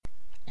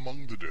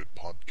Among the Dead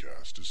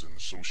podcast is in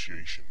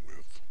association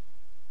with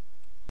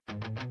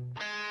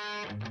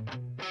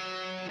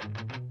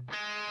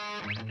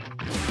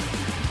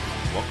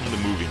Welcome to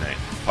Movie Night,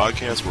 a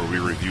podcast where we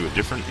review a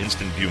different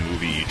instant view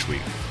movie each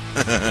week.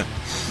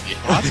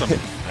 Awesome.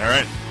 All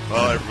right.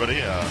 Well,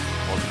 everybody,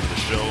 welcome to the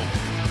show.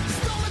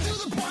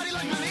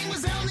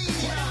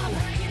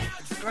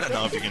 I don't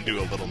know if you can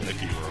do a little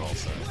Mickey. We're all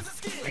set.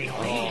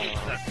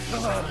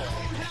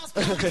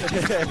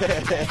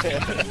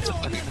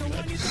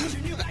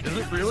 Is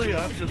it really?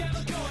 I'm just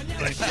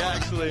like, yeah,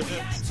 actually it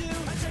is.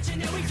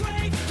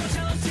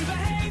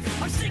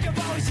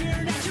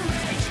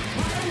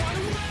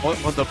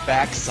 On the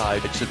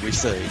backside, should we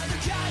say?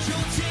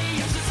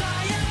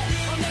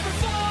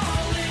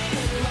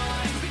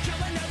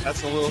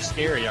 That's a little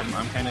scary.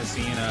 I'm kind of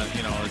seeing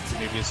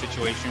maybe a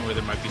situation where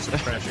there might be some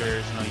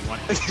pressures. You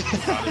want to get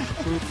father's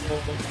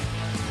approval.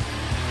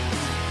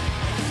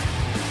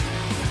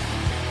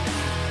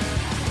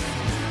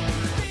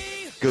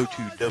 Go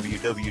to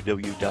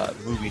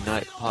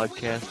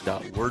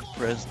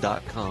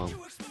www.movienightpodcast.wordpress.com.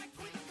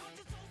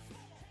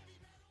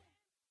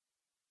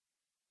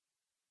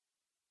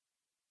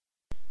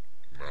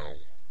 Now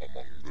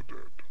Among the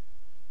Dead.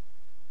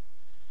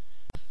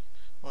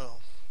 Well,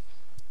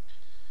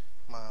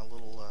 my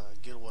little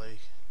getaway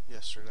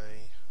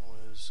yesterday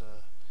was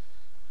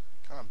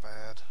kind of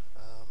bad.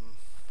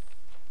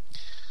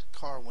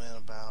 Car went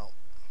about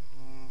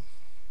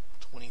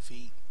 20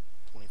 feet,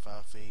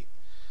 25 feet,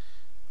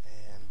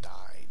 and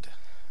died.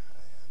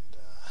 And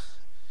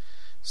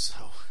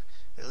so,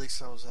 at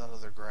least I was out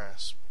of their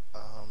grasp.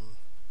 I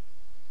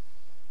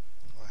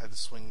had to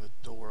swing the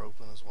door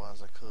open as wide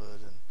as I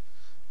could, and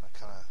I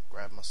kind of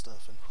grabbed my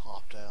stuff and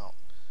hopped out.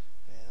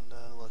 And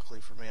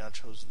luckily for me, I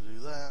chose to do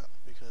that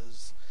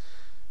because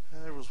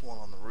there was one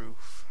on the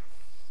roof.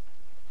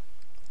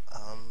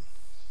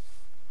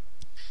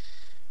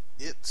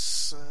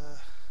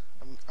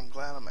 I'm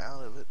glad I'm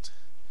out of it,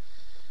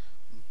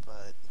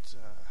 but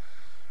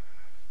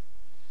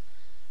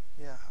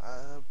yeah,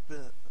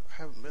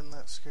 haven't been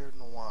that scared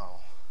in a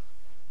while,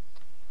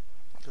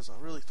 because I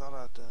really thought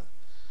I'd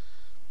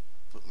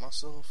put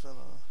myself in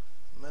a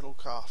metal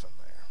coffin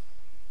there.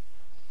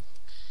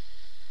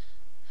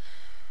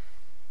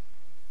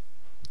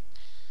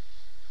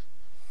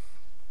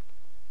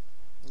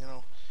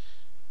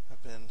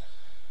 I've been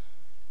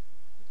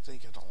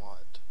thinking a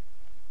lot,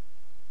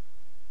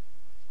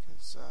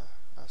 because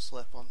I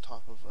slept on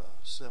top of a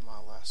semi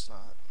last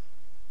night,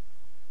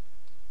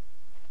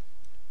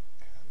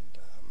 and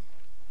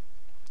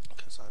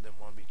because I didn't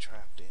want to be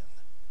trapped in,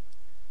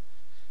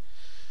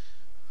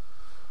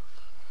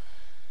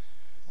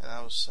 and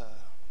I was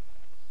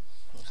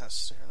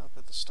staring up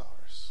at the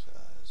stars.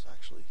 It was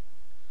actually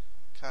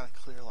kind of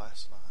clear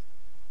last night.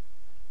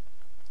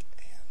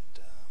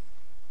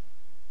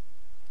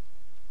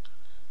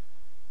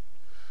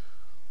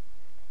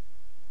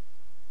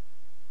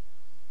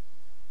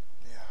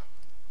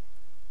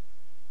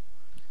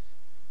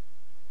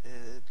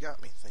 It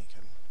got me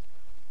thinking.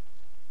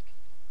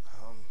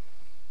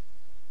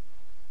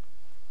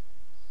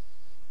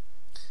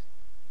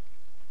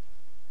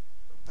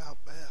 About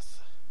Beth.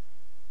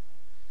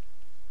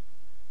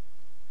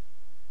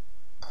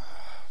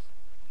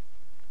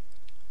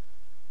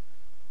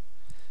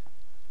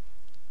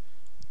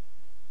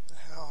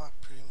 How I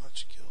pretty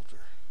much killed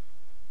her.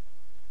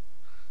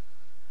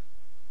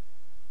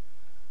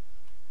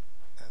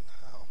 And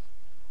how,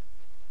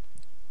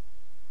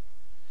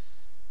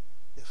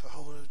 if I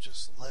would have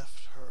just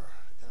left her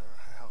in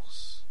her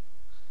house,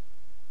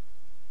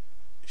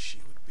 she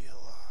would be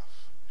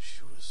alive.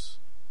 She was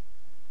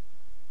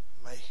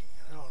making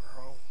it on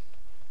her own.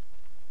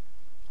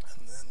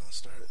 And then I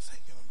started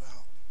thinking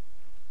about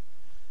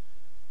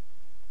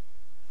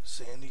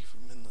Sandy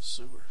from In the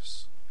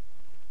Sewers,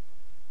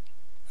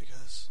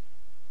 because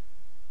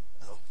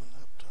I opened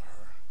up to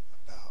her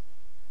about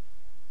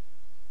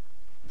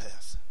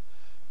Beth.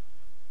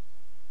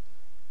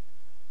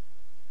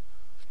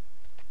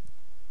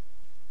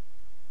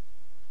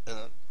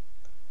 And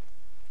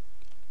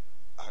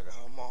I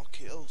got them all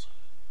killed.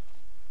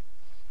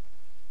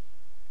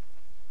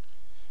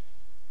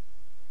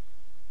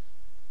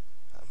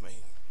 I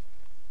mean,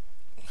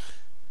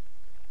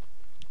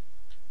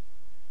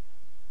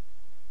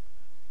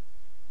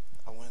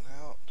 I went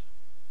out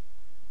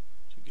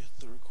to get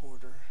the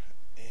recorder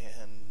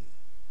and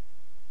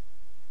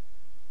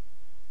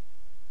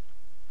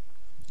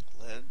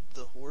led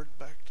the horde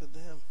back to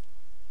them.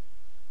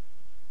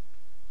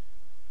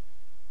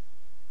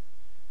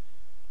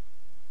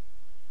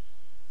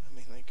 I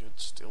mean, they could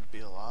still be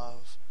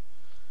alive,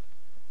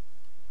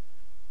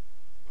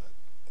 but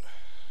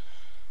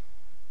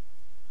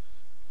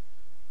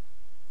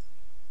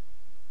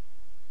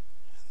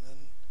and then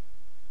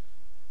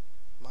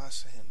my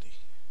Sandy.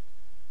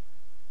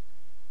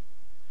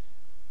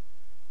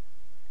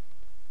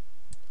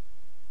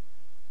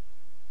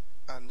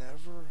 I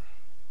never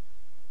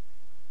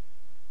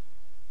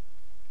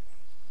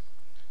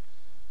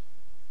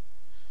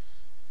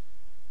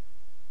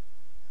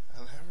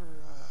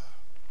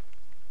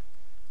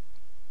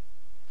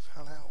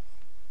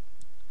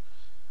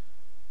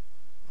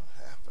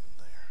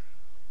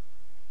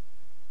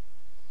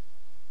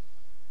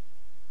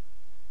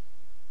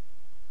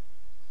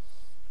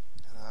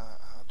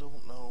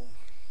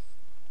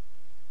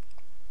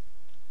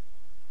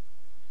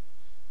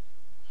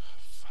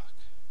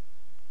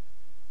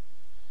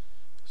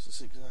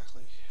this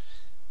exactly?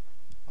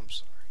 I'm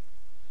sorry.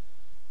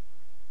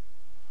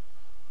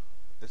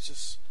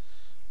 This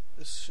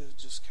shit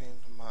just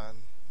came to mind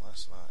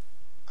last night.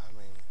 I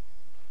mean,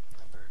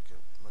 I better get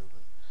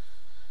moving.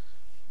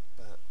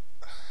 But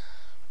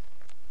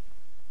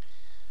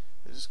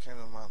it just came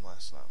to mind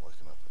last night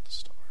looking up at the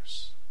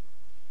stars.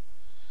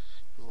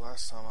 The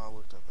last time I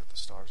looked up at the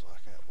stars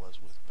like that was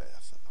with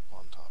Beth up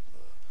on top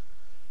of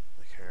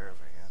the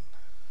caravan.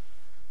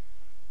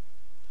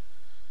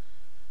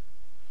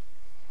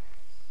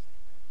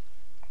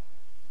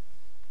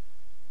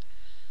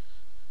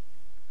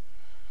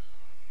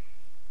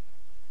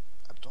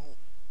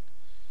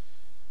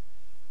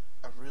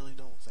 I really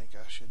don't think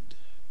I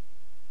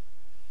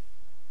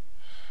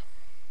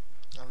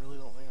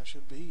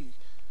should be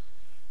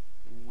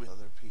with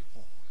other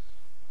people.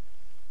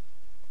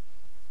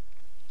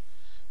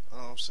 I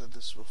know I've said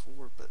this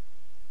before, but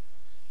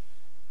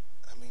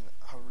I mean,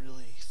 I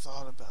really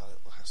thought about it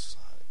last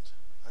night.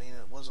 I mean,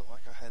 it wasn't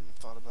like I hadn't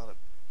thought about it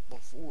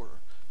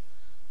before,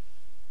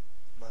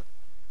 but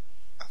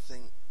I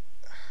think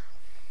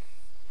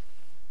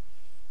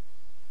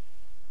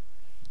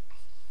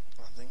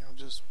I'm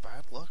just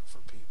bad luck for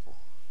people.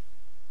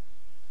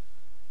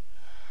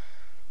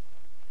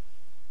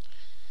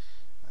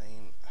 I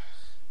mean,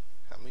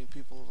 how many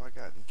people have I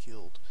gotten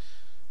killed?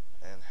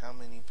 And how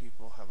many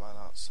people have I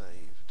not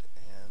saved?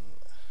 And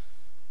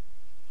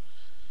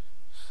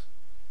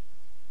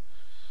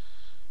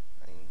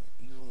I mean,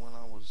 even when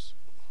I was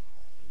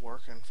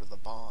working for the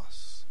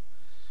boss,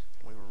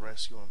 we were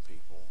rescuing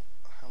people,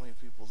 how many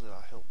people did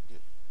I help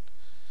get?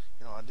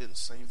 You know, I didn't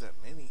save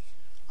that many.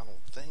 I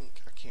don't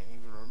think. I can't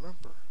even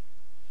remember.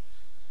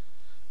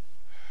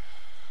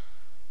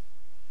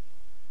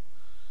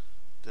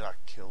 Did I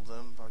kill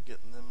them by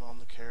getting them on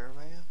the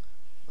caravan?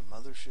 The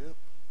mothership?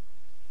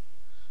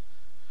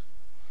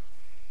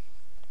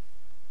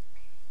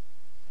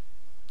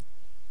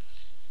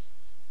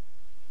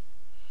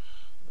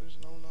 There's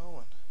no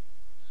knowing.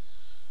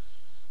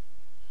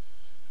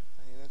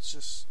 I mean, it's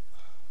just,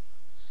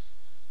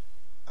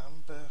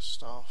 I'm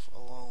best off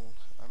alone.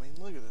 I mean,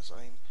 look at this.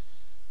 I mean,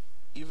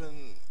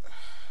 even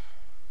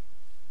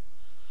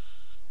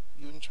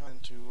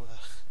trying to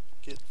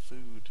get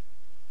food,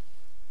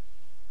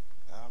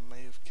 I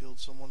may have killed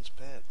someone's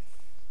pet.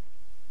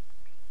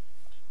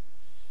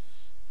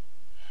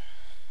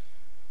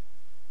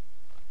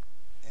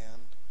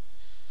 And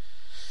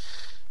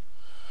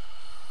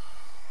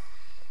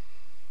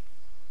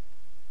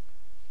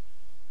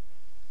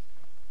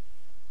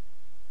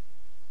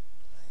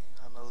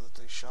I know that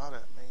they shot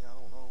at me. I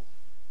don't know.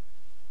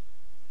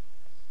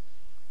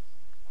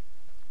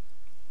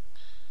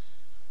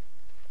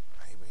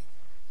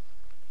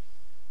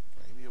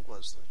 Maybe it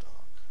was the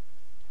dog.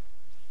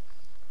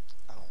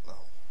 I don't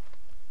know.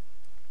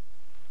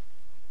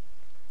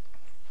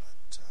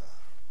 But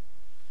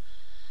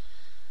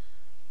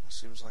it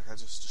seems like I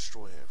just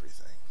destroy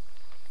everything.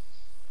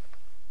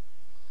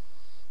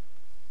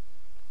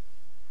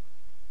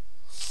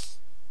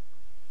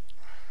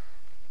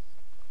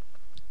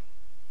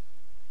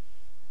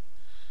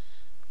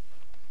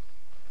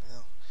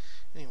 Well,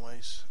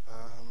 anyways, I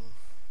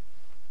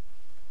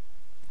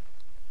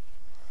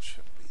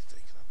shouldn't be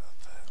thinking about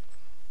that.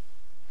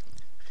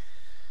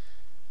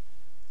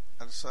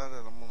 I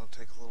decided I'm going to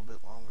take a little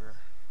bit longer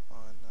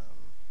on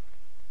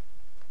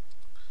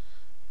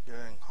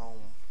getting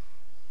home,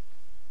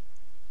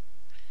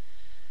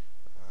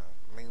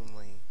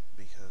 mainly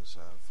because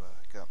I've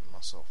gotten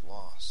myself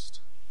lost.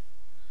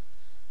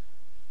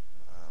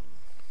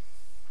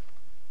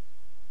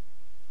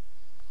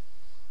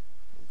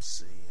 Let's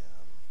see,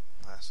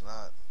 last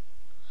night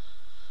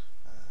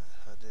I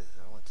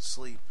went to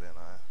sleep and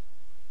I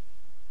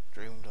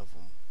dreamed of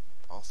them,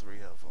 all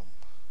three of them.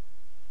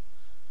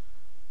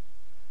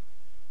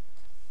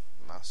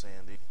 My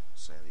Sandy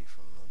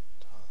from the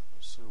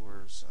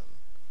sewers,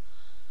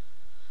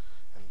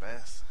 and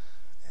Beth,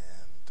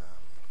 and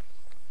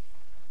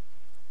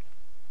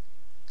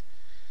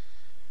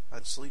I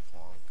didn't sleep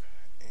long,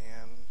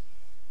 and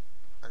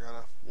I got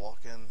up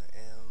walking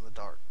in the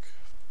dark,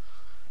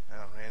 and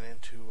I ran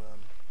into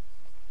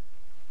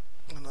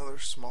another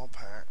small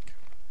pack,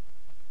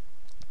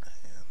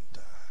 and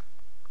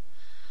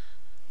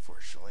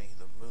fortunately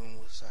the moon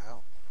was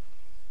out,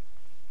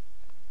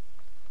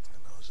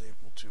 and I was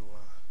able to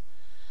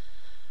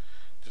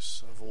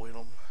just avoid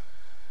them.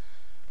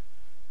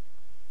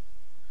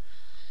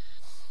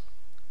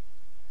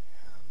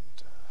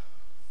 And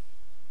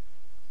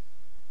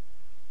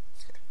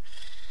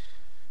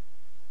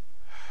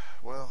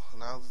well,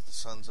 now that the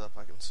sun's up,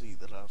 I can see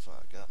that I've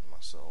gotten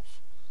myself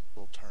a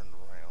little turned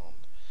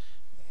around,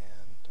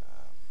 and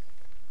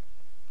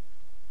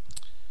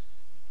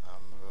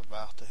I'm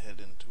about to head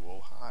into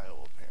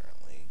Ohio,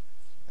 apparently.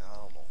 I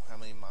don't know how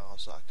many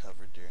miles I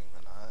covered during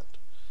the night,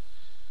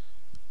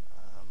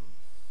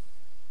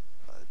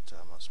 but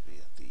I must be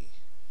at the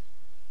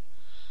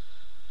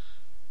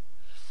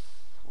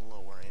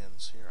lower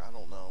ends here. I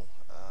don't know.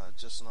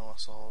 Just know I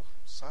saw a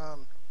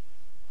sign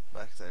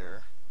back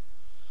there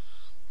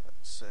that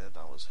said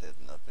I was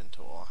heading up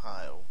into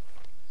Ohio.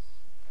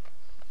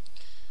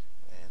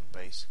 And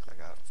basically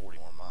I got 40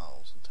 more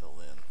miles until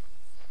then.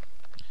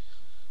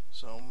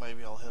 So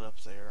maybe I'll head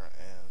up there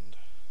and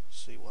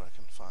see what I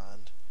can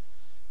find.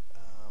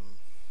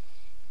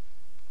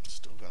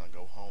 Still gonna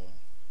go home.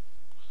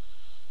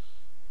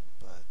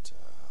 But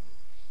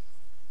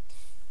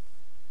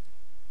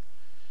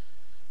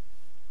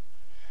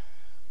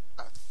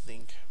I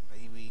think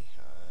maybe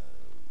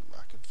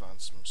I could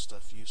find some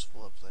stuff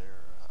useful up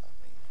there. I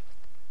mean,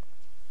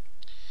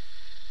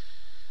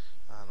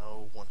 I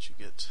know once you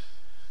get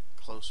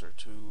closer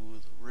to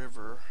the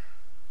river,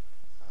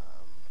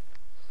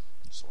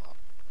 there's a lot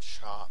of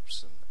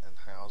shops and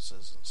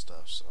houses and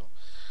stuff, so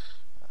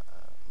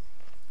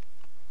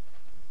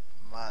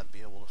might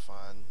be able to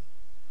find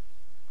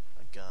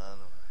a gun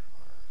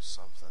or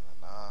something,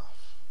 a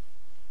knife.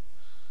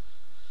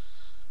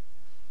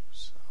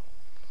 So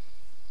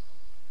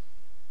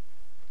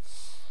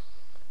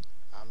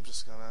I'm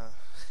just gonna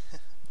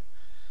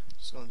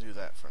do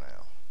that for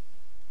now,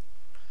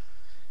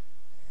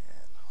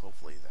 and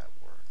hopefully that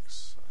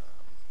works.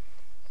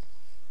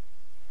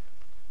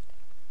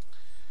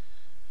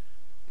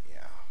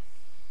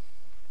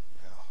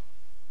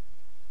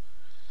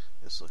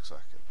 This looks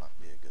like it might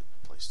be a good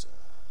place to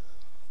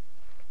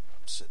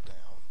sit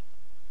down.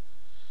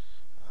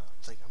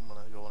 I think I'm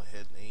going to go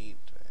ahead and eat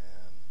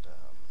and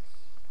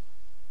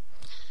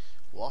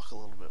walk a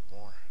little bit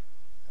more,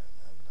 and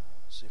then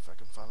see if I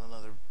can find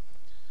another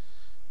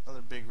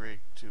big rig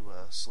to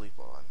sleep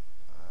on.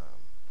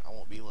 I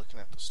won't be looking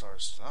at the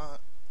stars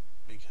tonight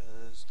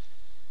because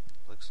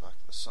it looks like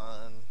the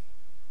sun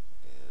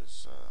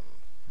is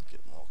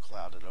getting all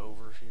clouded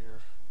over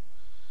here.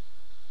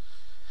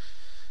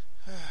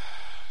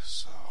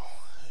 So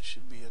it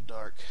should be a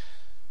dark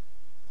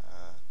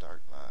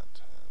night,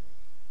 and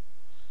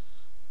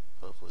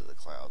hopefully the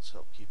clouds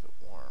help keep it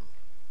warm.